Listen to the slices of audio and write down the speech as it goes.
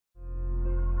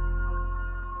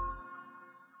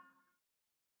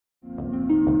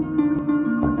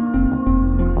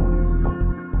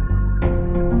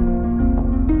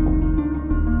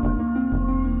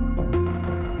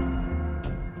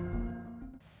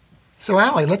So,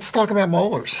 Allie, let's talk about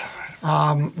molars.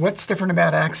 What's different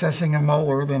about accessing a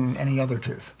molar than any other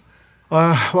tooth?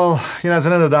 Well, as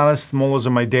an endodontist, molars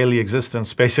are my daily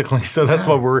existence, basically. So that's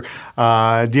what we're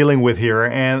dealing with here.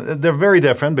 And they're very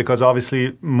different because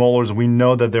obviously molars, we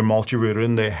know that they're multi-rooted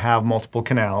and they have multiple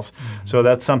canals. So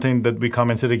that's something that we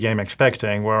come into the game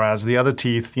expecting. Whereas the other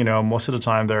teeth, most of the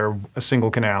time they're a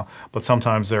single canal, but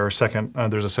sometimes there's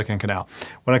a second canal.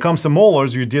 When it comes to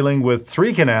molars, you're dealing with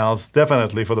 3 canals,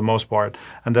 definitely for the most part,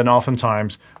 and then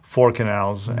oftentimes 4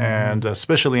 canals, and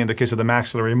especially in the case of the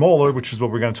maxillary molar, which is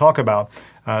what we're going to talk about,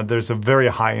 there's a very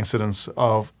high incidence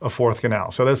of a 4th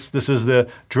canal. So this is the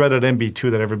dreaded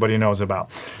MB2 that everybody knows about.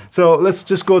 So let's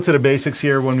just go to the basics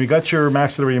here. When we got your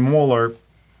maxillary molar,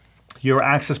 your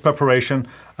access preparation,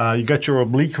 you got your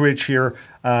oblique ridge here.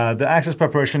 The access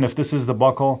preparation, if this is the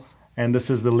buccal and this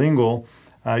is the lingual,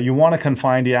 you want to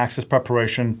confine the access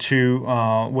preparation to,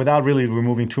 without really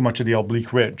removing too much of the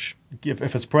oblique ridge,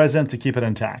 if it's present, to keep it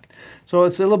intact. So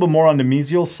it's a little bit more on the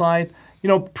mesial side.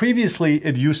 Previously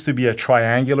it used to be a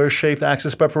triangular shaped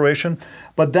access preparation,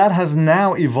 but that has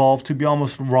now evolved to be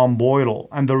almost rhomboidal.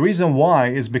 And the reason why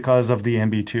is because of the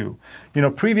MB2.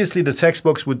 Previously the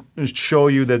textbooks would show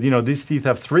you that, these teeth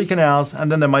have 3 canals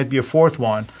and then there might be a 4th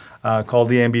one called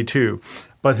the MB2.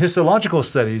 But histological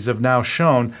studies have now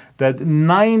shown that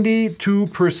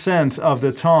 92% of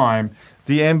the time,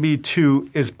 the MB2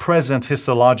 is present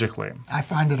histologically. I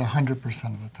find it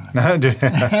 100% of the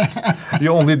time.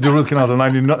 You only do root canals on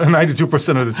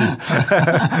 92% of the teeth.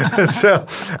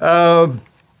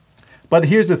 But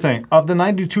here's the thing. Of the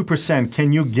 92%,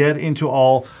 can you get into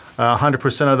all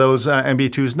 100% of those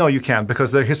MB2s? No, you can't,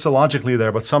 because they're histologically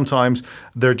there, but sometimes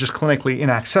they're just clinically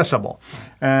inaccessible.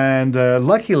 And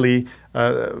luckily,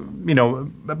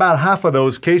 about half of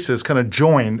those cases kind of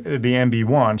join the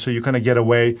MB1, so you kind of get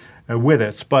away with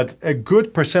it. But a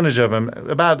good percentage of them,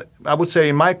 I would say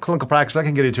in my clinical practice, I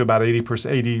can get into about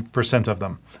 80% of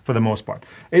them for the most part.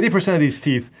 80% of these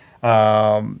teeth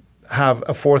have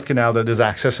a 4th canal that is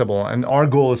accessible, and our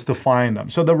goal is to find them.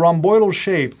 So the rhomboidal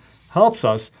shape helps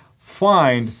us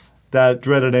find that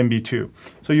dreaded MB2.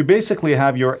 So you basically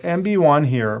have your MB1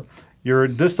 here, your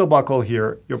distal buccal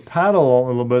here, your paddle a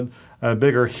little bit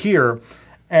bigger here,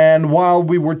 and while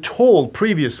we were told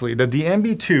previously that the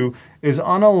MB2 is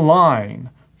on a line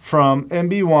from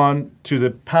MB1 to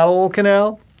the paddle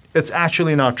canal, it's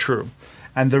actually not true.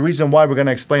 And the reason why we're going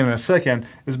to explain in a second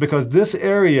is because this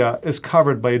area is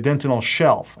covered by a dentinal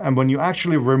shelf. And when you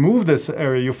actually remove this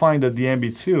area, you find that the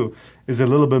MB2 is a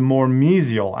little bit more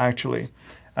mesial, actually,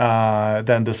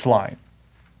 than this line.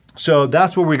 So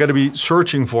that's what we're going to be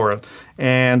searching for it.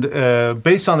 And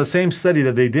based on the same study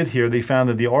that they did here, they found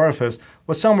that the orifice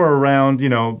was somewhere around,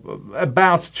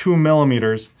 about 2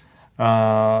 millimeters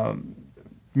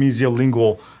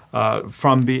mesiolingual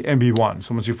from the MB1.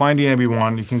 So once you find the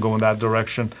MB1, you can go in that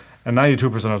direction. And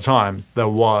 92% of the time, there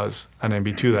was an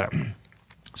MB2 there.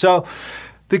 So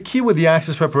the key with the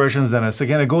access preparations, Dennis,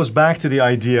 again, it goes back to the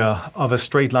idea of a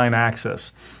straight line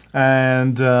access.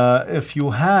 And if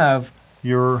you have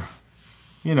your,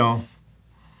 you have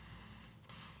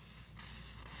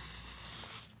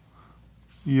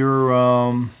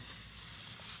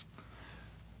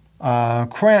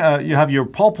your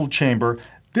pulpal chamber.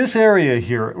 This area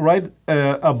here, right,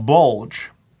 a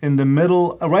bulge in the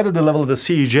middle, right at the level of the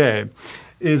CEJ,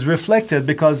 is reflected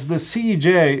because the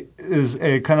CEJ is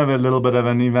a kind of a little bit of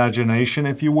an imagination,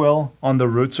 if you will, on the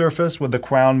root surface where the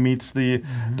crown meets the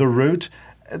root.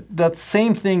 That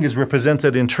same thing is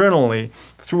represented internally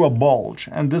through a bulge,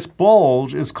 and this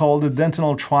bulge is called the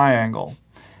dentinal triangle.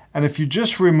 And if you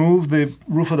just remove the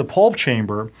roof of the pulp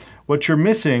chamber, what you're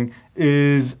missing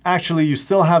is actually you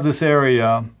still have this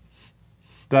area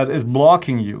that is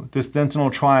blocking you, this dentinal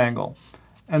triangle.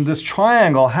 And this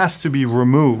triangle has to be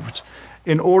removed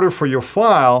in order for your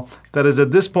file that is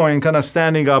at this point kind of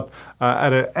standing up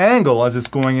at an angle as it's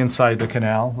going inside the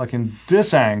canal, like in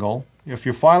this angle. If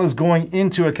your file is going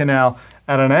into a canal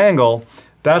at an angle,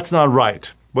 that's not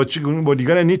right. What you're going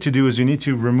to need to do is you need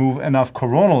to remove enough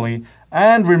coronally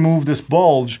and remove this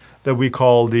bulge that we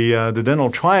call the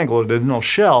dental triangle, or the dental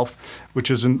shelf,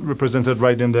 which is represented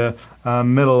right in the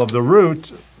middle of the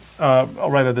root,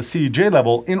 right at the CEJ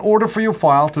level, in order for your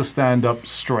file to stand up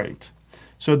straight.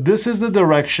 So this is the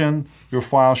direction your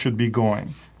file should be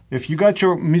going. If you got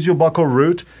your mesiobuccal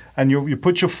root and you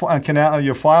put your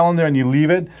file in there and you leave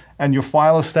it, and your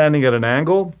file is standing at an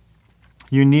angle,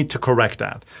 you need to correct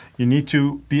that. You need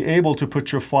to be able to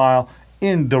put your file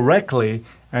in directly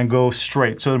and go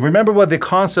straight. So remember what the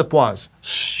concept was.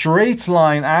 Straight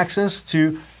line access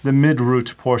to the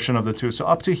mid-root portion of the tooth. So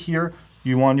up to here,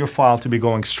 you want your file to be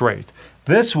going straight.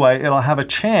 This way, it'll have a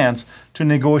chance to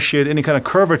negotiate any kind of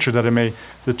curvature that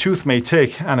the tooth may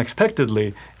take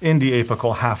unexpectedly in the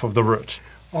apical half of the root.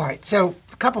 All right, so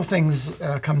a couple things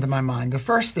come to my mind. The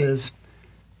first is,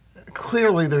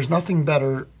 clearly there's nothing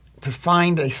better to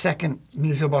find a second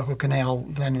mesiobuccal canal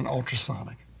than an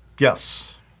ultrasonic.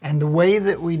 Yes. And the way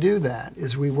that we do that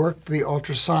is we work the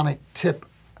ultrasonic tip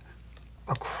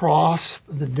across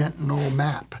the dentinal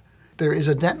map. There is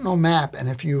a dentinal map, and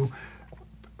if you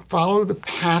follow the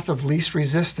path of least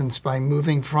resistance by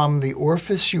moving from the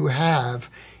orifice you have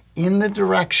in the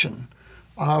direction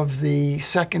of the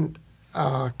second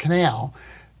canal,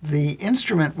 the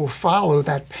instrument will follow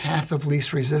that path of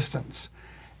least resistance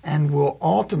and will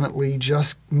ultimately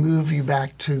just move you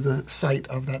back to the site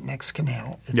of that next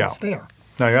canal if it's there.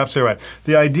 No, you're absolutely right.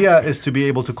 The idea is to be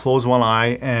able to close one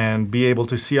eye and be able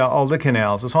to see all the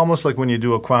canals. It's almost like when you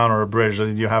do a crown or a bridge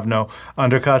that you have no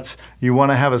undercuts. You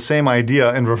want to have the same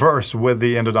idea in reverse with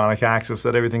the endodontic axis,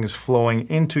 that everything is flowing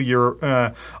into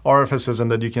your orifices and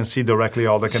that you can see directly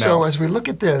all the canals. So as we look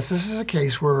at this is a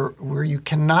case where you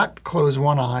cannot close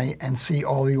one eye and see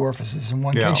all the orifices. In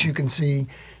one case you can see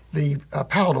the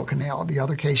palatal canal. The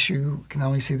other case you can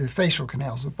only see the facial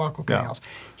canals, the buccal canals.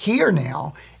 Here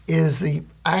now is the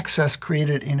access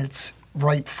created in its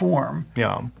right form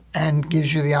and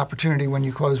gives you the opportunity when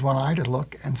you close one eye to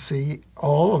look and see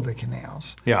all of the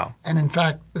canals. And in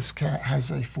fact, this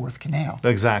has a fourth canal.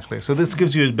 Exactly. So this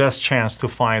gives you the best chance to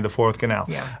find the fourth canal.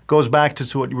 Goes back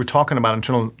to what you were talking about in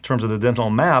terms of the dental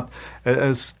map.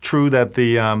 It's true that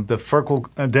the furcal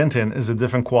dentin is a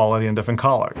different quality and different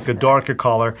color. You get darker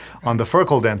color on the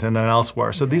furcal dentin than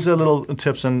elsewhere. So these are little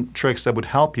tips and tricks that would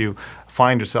help you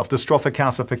find yourself. Dystrophic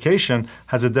calcification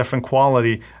has a different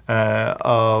quality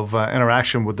of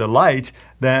interaction with the light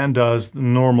than does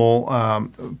normal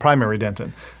primary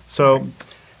dentin. So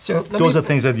those are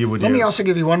things that you would use. Let me also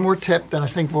give you one more tip that I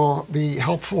think will be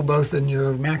helpful both in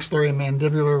your maxillary and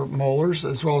mandibular molars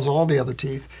as well as all the other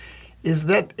teeth, is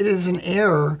that it is an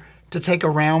error to take a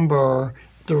round burr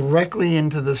directly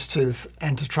into this tooth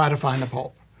and to try to find the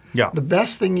pulp. The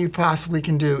best thing you possibly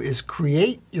can do is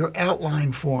create your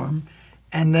outline form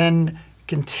and then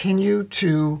continue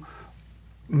to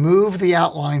move the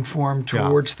outline form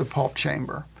towards the pulp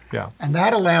chamber. And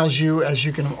that allows you, as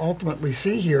you can ultimately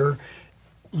see here,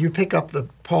 you pick up the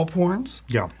pulp horns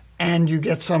and you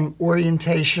get some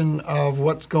orientation of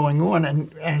what's going on.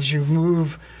 And as you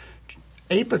move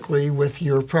apically with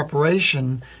your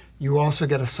preparation, you also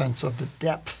get a sense of the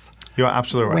depth. You're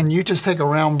absolutely right. When you just take a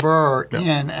round burr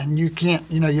in and you can't,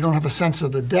 you don't have a sense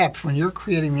of the depth. When you're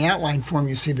creating the outline form,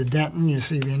 you see the dentin, you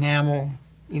see the enamel,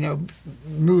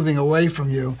 moving away from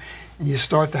you, and you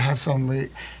start to have some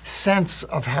sense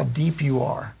of how deep you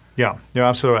are. Yeah, you're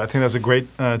absolutely right. I think that's a great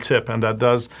tip, and that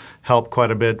does help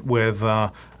quite a bit with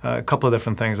a couple of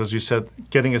different things. As you said,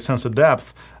 getting a sense of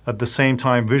depth, at the same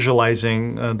time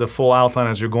visualizing the full outline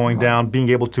as you're going down, being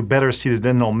able to better see the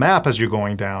dental map as you're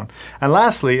going down. And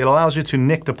lastly, it allows you to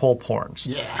nick the pulp horns.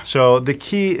 So the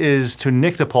key is to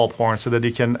nick the pulp horns so that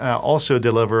you can also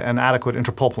deliver an adequate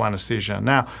interpulpal anesthesia.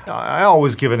 Now, I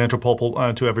always give an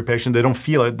interpulpal to every patient. They don't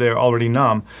feel it. They're already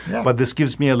numb. But this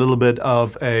gives me a little bit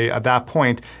of at that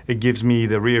point, it gives me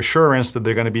the reassurance that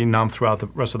they're going to be numb throughout the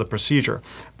rest of the procedure.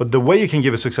 But the way you can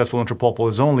give a successful interpulpal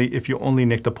is only if you only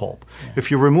nick the pulp. If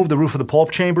you remove the roof of the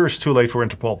pulp chamber, it's too late for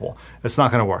interpulpal. It's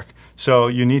not going to work. So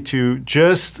you need to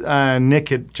just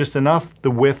nick it just enough,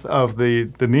 the width of the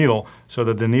needle, so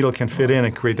that the needle can fit in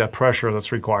and create that pressure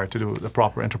that's required to do the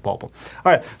proper interpulpal. All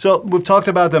right, so we've talked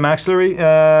about the maxillary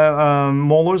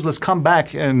molars. Let's come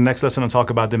back in the next lesson and talk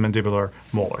about the mandibular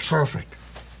molars. Perfect.